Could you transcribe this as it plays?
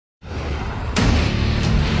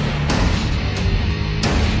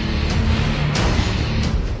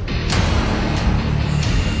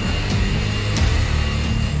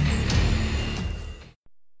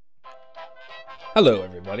Hello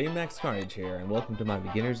everybody, Max Carnage here, and welcome to my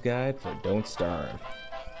beginner's guide for Don't Starve.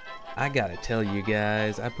 I gotta tell you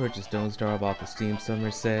guys, I purchased Don't Starve off the Steam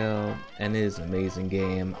Summer Sale, and it is an amazing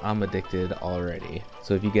game. I'm addicted already.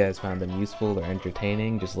 So if you guys found them useful or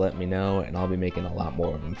entertaining, just let me know, and I'll be making a lot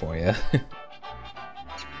more of them for you.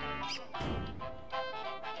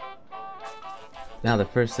 Now the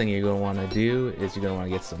first thing you're going to want to do is you're going to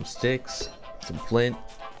want to get some sticks, some flint,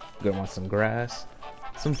 you're going to want some grass,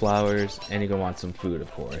 some flowers, and you're going to want some food,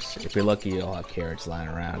 of course. If you're lucky, you'll have carrots lying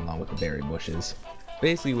around along with the berry bushes.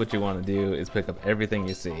 Basically what you want to do is pick up everything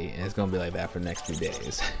you see, and it's going to be like that for the next few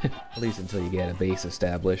days. At least until you get a base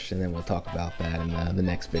established, and then we'll talk about that in the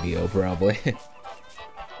next video probably.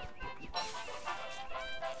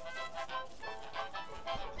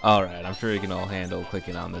 Alright, I'm sure you can all handle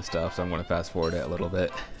clicking on this stuff, so I'm going to fast forward it a little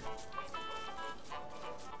bit.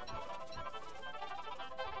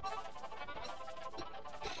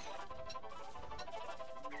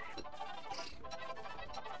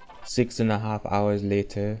 Six and a half hours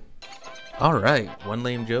later. Alright, one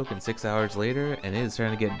lame joke and 6 hours later, and it is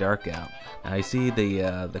starting to get dark out. Now you see the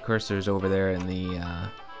cursors over there in the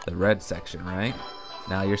red section, right?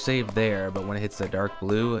 Now you're saved there, but when it hits the dark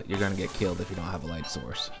blue, you're gonna get killed if you don't have a light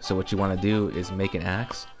source. So what you want to do is make an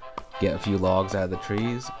axe, get a few logs out of the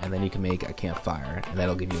trees, and then you can make a campfire, and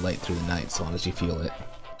that'll give you light through the night as long as you feel it.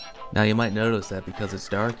 Now you might notice that because it's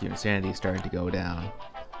dark, your insanity is starting to go down.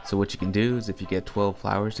 So what you can do is if you get 12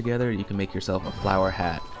 flowers together, you can make yourself a flower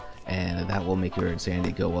hat, and that will make your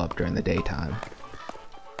insanity go up during the daytime.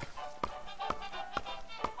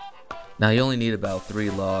 Now you only need about 3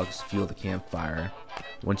 logs to fuel the campfire.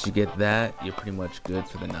 Once you get that, you're pretty much good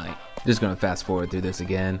for the night. Just gonna fast forward through this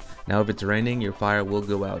again. Now if it's raining, your fire will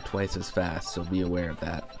go out twice as fast, so be aware of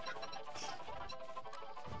that.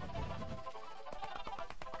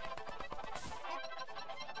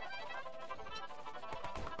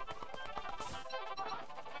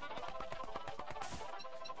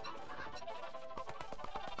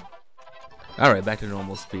 Alright, back to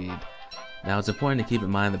normal speed. Now it's important to keep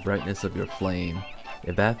in mind the brightness of your flame.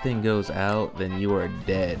 If that thing goes out, then you are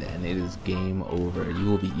dead and it is game over. You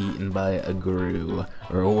will be eaten by a grue,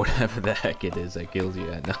 or whatever the heck it is that kills you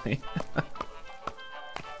at night.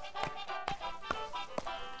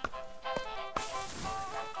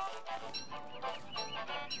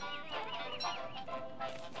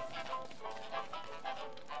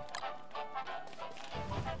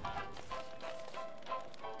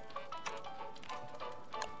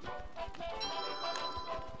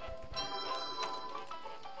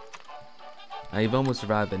 Now you've almost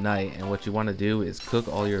survived the night, and what you want to do is cook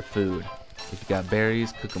all your food. If you got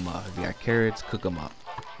berries, cook them up. If you got carrots, cook them up.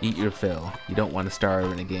 Eat your fill. You don't want to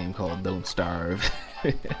starve in a game called Don't Starve.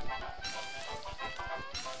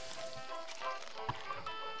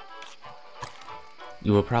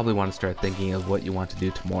 You will probably want to start thinking of what you want to do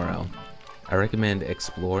tomorrow. I recommend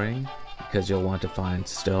exploring because you'll want to find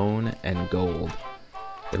stone and gold.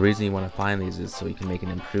 The reason you want to find these is so you can make an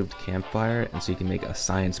improved campfire and so you can make a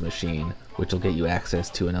science machine, which will get you access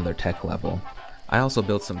to another tech level. I also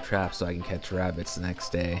built some traps so I can catch rabbits the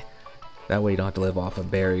next day. That way you don't have to live off of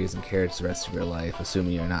berries and carrots the rest of your life,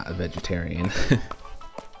 assuming you're not a vegetarian.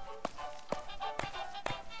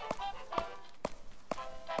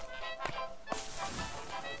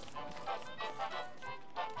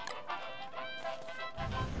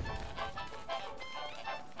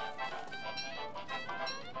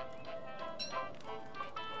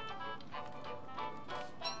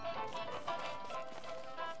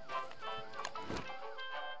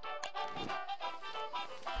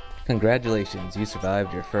 Congratulations, you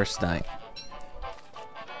survived your first night.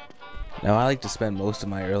 Now I like to spend most of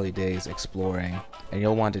my early days exploring, and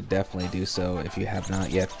you'll want to definitely do so if you have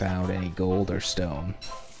not yet found any gold or stone.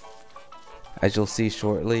 As you'll see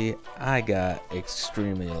shortly, I got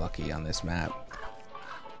extremely lucky on this map.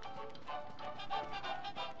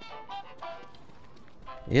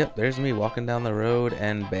 Yep, there's me walking down the road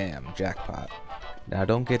and bam, jackpot. Now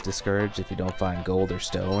don't get discouraged if you don't find gold or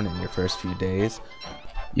stone in your first few days.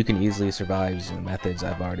 You can easily survive using the methods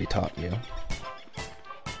I've already taught you.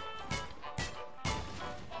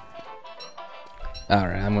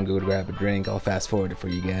 Alright, I'm gonna go grab a drink. I'll fast forward it for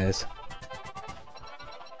you guys.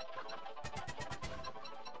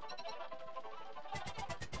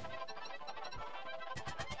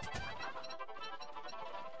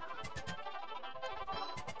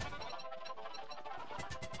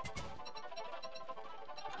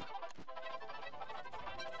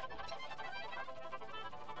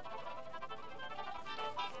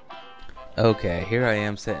 Okay, here I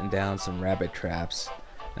am setting down some rabbit traps.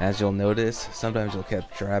 As you'll notice, sometimes you'll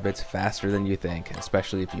catch rabbits faster than you think,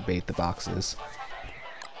 especially if you bait the boxes.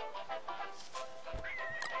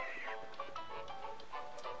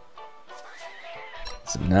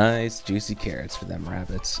 Some nice juicy carrots for them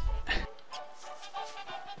rabbits.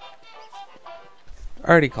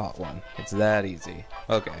 Already caught one. It's that easy.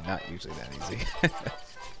 Okay, not usually that easy.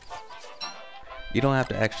 You don't have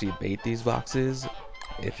to actually bait these boxes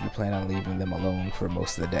if you plan on leaving them alone for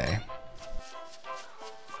most of the day.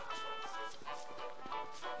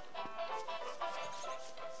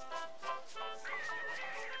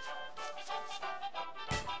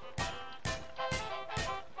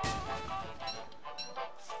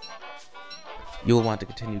 You will want to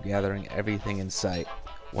continue gathering everything in sight.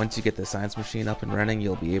 Once you get the science machine up and running,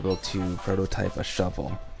 you'll be able to prototype a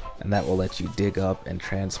shovel, and that will let you dig up and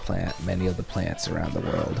transplant many of the plants around the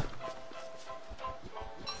world.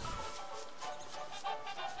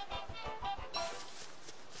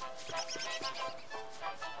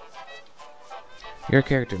 Your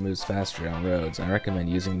character moves faster on roads, and I recommend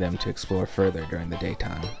using them to explore further during the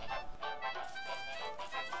daytime.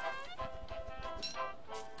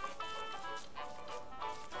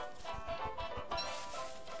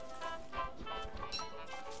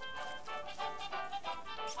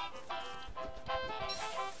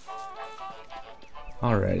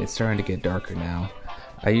 Alright, it's starting to get darker now.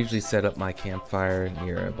 I usually set up my campfire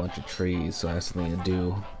near a bunch of trees so I have something to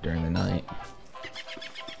do during the night.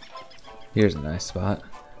 Here's a nice spot.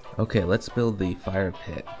 Okay, let's build the fire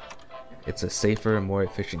pit. It's a safer and more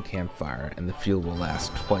efficient campfire, and the fuel will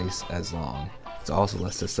last twice as long. It's also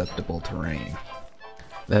less susceptible to rain.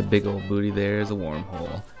 That big old booty there is a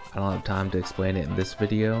wormhole. I don't have time to explain it in this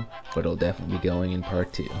video, but it'll definitely be going in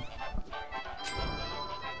part 2.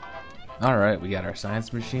 Alright, we got our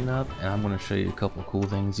science machine up, and I'm going to show you a couple cool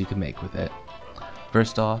things you can make with it.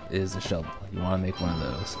 First off is a shovel. You want to make one of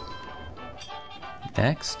those.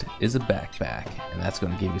 Next is a backpack, and that's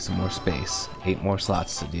going to give you some more space. 8 more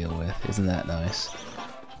slots to deal with. Isn't that nice?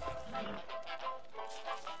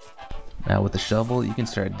 Now with the shovel, you can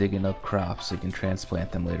start digging up crops so you can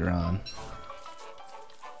transplant them later on.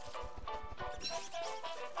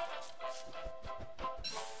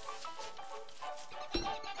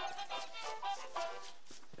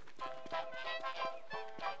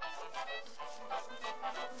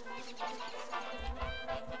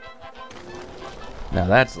 Now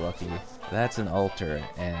that's lucky. That's an altar,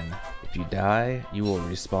 and if you die, you will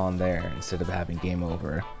respawn there instead of having game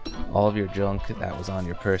over. All of your junk that was on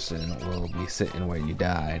your person will be sitting where you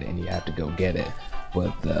died, and you have to go get it.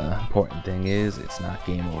 But the important thing is, it's not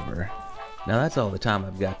game over. Now that's all the time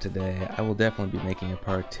I've got today. I will definitely be making a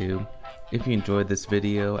part 2. If you enjoyed this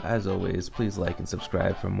video, as always, please like and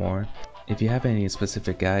subscribe for more. If you have any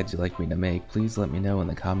specific guides you'd like me to make, please let me know in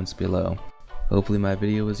the comments below. Hopefully my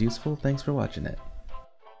video was useful. Thanks for watching it.